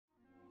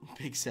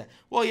Big set.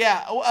 Well,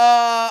 yeah.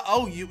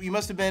 Oh, you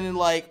must have been in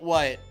like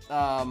what?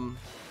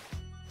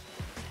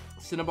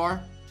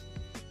 Cinnabar,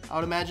 I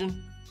would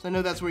imagine. So I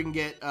know that's where you can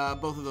get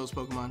both of those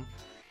Pokemon.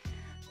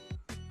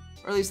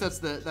 Or at least that's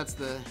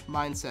the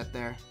mindset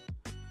there.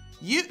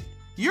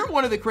 You're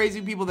one of the crazy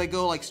people that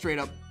go like straight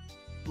up,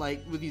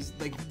 like with these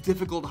like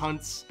difficult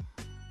hunts.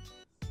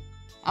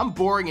 I'm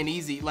boring and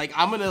easy. Like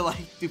I'm gonna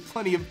like do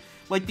plenty of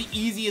like the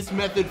easiest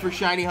method for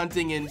shiny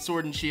hunting in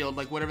Sword and Shield,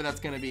 like whatever that's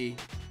gonna be,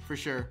 for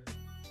sure.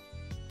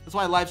 That's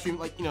why I live stream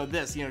like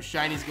this,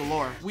 shinies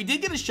galore. We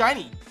did get a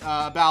shiny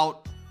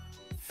about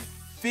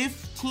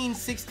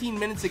 15-16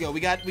 minutes ago. We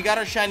got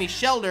our shiny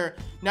Shelter.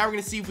 Now we're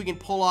gonna see if we can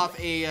pull off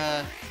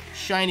a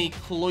shiny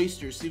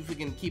Cloyster. See if we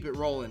can keep it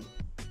rolling.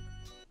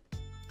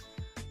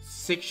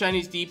 6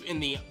 shinies deep in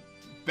the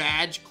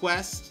badge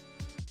quest.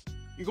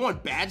 You're going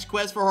badge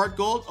quest for Heart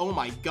Gold? Oh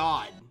my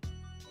god.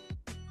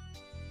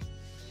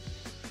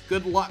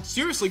 Good luck.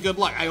 Seriously, good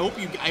luck. I hope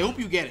you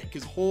get it,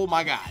 because oh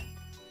my god.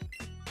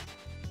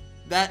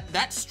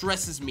 That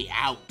stresses me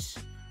out.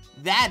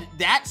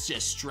 That's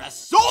just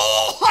stress.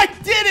 Oh, I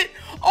did it!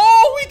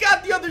 Oh, we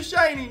got the other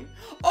shiny.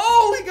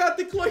 Oh, we got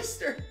the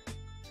Cloyster.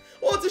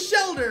 Oh, it's a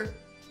Shelter.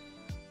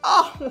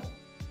 Oh.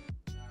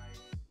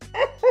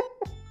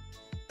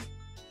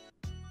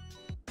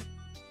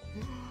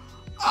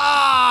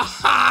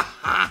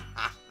 Ah.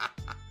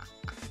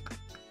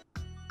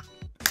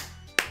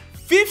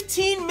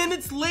 15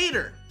 minutes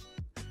later.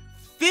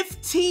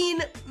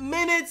 15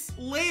 minutes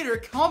later.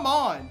 Come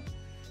on.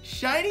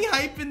 Shiny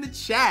hype in the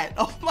chat.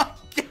 Oh my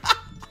god.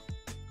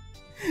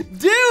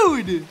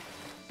 Dude.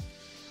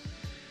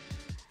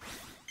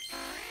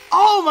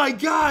 Oh my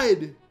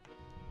god.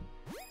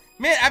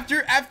 Man,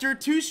 after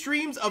 2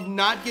 streams of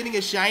not getting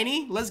a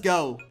shiny, let's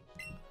go.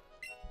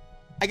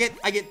 I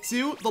get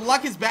 2. The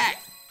luck is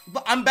back.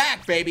 I'm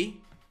back,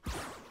 baby.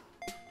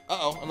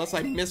 Uh-oh, unless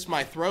I missed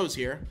my throws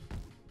here.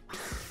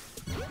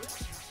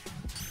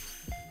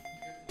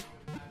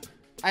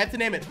 I have to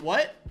name it.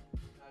 What?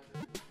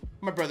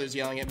 My brother's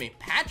yelling at me.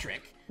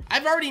 Patrick?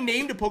 I've already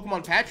named a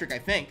Pokemon Patrick, I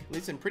think. At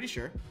least I'm pretty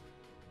sure.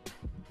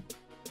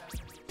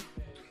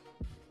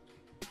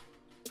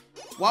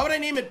 Why would I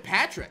name it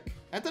Patrick?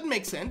 That doesn't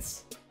make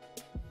sense.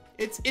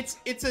 It's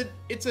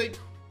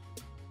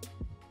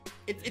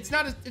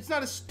not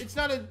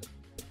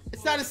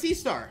a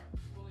C-Star.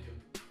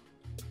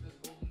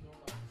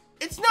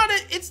 It's not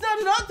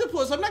an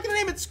octopus. I'm not gonna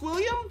name it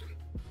Squilliam.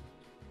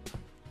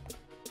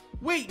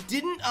 Wait,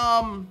 didn't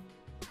oh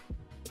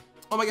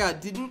my god,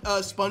 didn't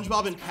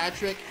SpongeBob and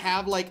Patrick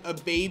have like a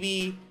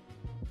baby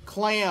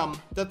clam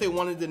that they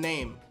wanted to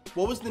name?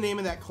 What was the name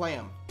of that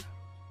clam?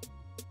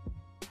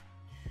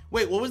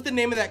 Wait, what was the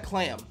name of that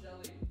clam?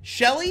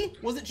 Shelly?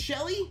 Was it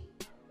Shelly?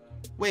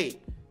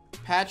 Wait,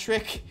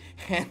 Patrick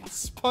and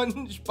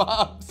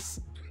SpongeBob's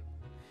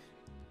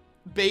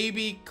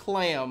baby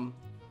clam.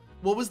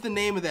 What was the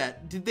name of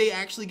that? Did they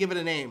actually give it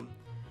a name?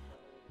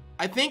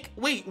 I think,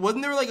 wait,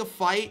 wasn't there like a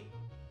fight?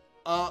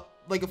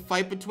 Like a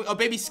fight between, oh,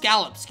 baby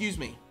Scallop, excuse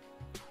me.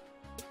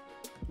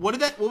 What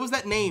was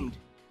that named?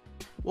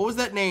 What was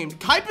that named?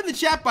 Type in the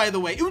chat, by the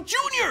way. It was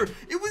Junior!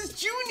 It was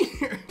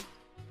Junior!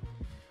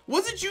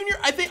 Was it Junior?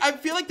 I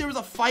feel like there was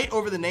a fight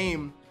over the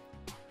name.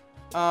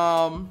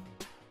 No,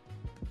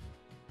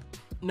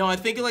 I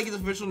think like his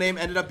official name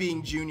ended up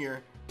being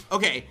Junior.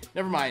 Okay,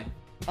 never mind.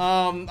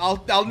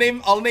 I'll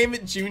name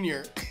it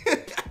Junior.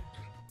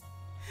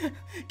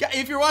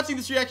 If you're watching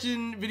this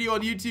reaction video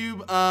on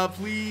YouTube,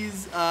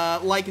 please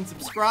like and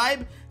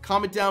subscribe.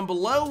 Comment down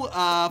below.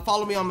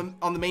 Follow me on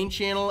the main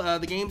channel,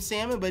 the Game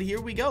Salmon. But here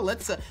we go.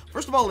 Let's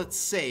first of all, let's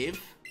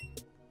save.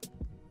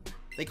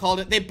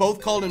 They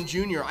both called him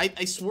Junior.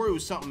 I swore it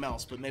was something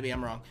else, but maybe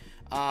I'm wrong.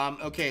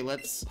 Okay,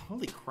 let's.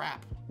 Holy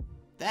crap,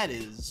 that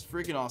is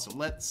freaking awesome.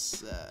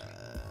 Let's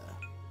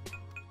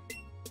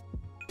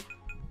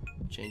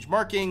change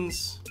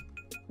markings.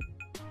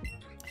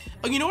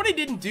 Oh, you know what I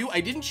didn't do? I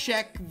didn't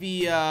check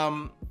the,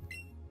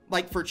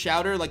 like for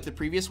Chowder, like the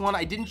previous one,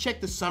 I didn't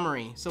check the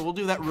summary. So we'll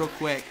do that real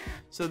quick.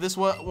 So this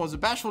one was a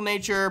Bashful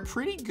Nature,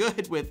 pretty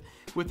good with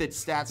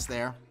its stats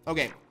there.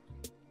 Okay,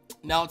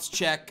 now let's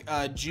check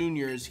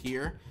Juniors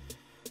here.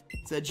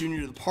 Let's add Junior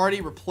to the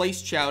party,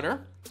 replace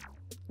Chowder.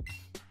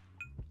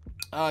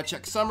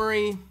 Check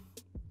summary.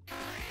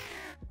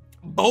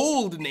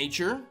 Bold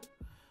Nature.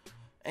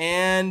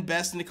 And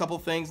best in a couple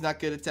things, not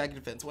good attack and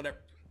defense,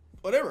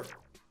 whatever.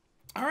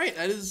 All right,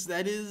 that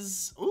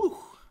is, ooh,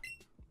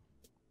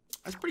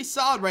 that's pretty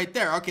solid right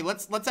there. Okay,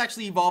 let's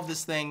actually evolve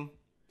this thing.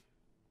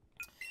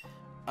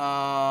 What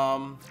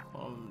am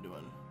I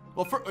doing?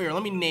 Well, here,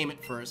 let me name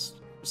it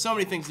first. There's so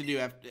many things to do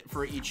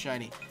for each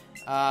shiny.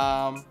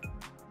 Let's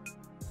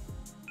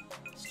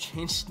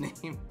change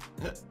name.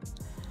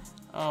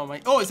 Oh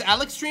my, oh, is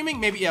Alex streaming?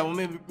 Maybe, yeah. Well,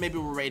 maybe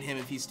we'll raid him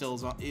if he is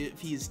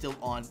still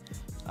on.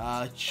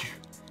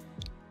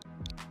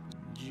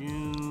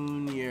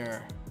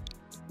 Junior.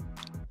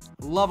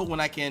 Love it when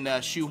I can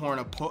shoehorn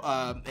a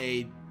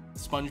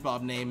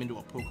SpongeBob name into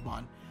a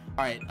Pokemon.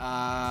 All right,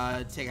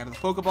 take out of the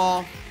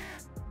Pokeball.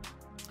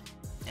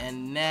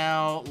 And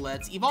now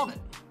let's evolve it.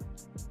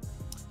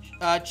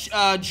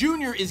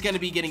 Junior is going to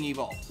be getting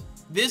evolved.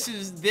 This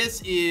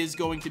is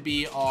going to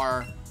be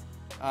our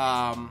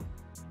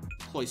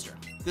Cloyster.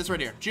 This right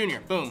here,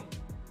 Junior. Boom.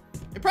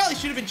 It probably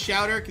should have been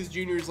Chowder because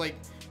Junior's like,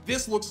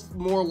 this looks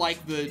more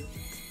like the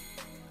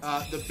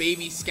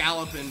baby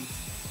Scallop and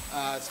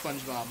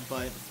SpongeBob,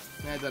 but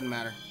that doesn't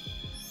matter.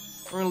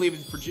 We're gonna leave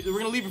it for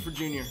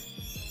Junior.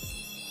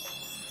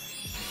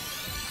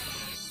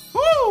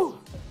 Woo!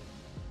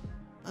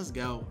 Let's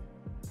go.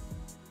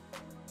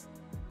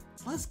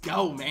 Let's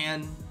go,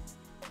 man.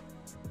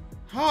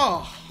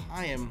 Oh,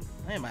 I am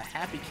a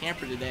happy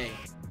camper today.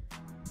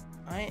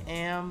 I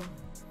am,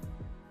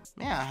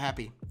 yeah,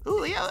 happy.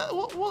 Ooh, yeah,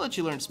 we'll let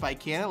you learn Spike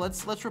Cannon.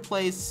 Let's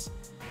replace,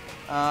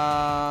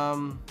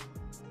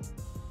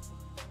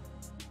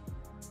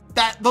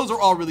 those are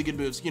all really good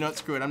moves. You know what?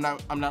 Screw it. I'm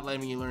not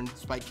letting you learn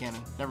Spike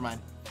Cannon. Never mind.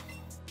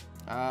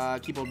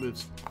 Keep old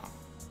moves.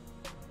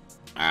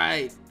 All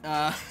right.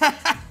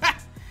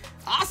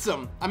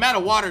 Awesome. I'm out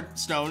of water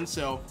stone,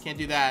 so can't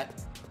do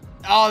that.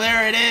 Oh,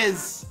 there it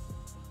is.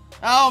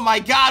 Oh my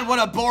God, what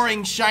a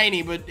boring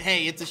shiny, but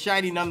hey, it's a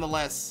shiny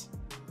nonetheless.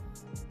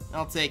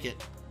 I'll take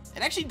it.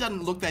 It actually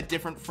doesn't look that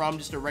different from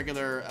just a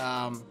regular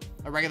one.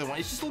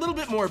 It's just a little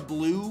bit more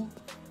blue.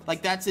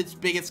 Like, that's its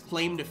biggest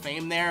claim to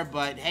fame there,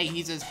 but hey,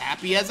 he's as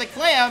happy as a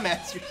clam.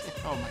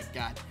 Oh my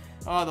God.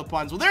 Oh, the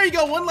puns. Well, there you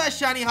go. One last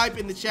shiny hype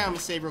in the chat. I'm gonna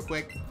save real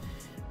quick.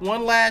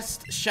 One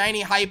last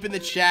shiny hype in the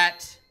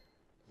chat.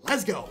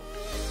 Let's go.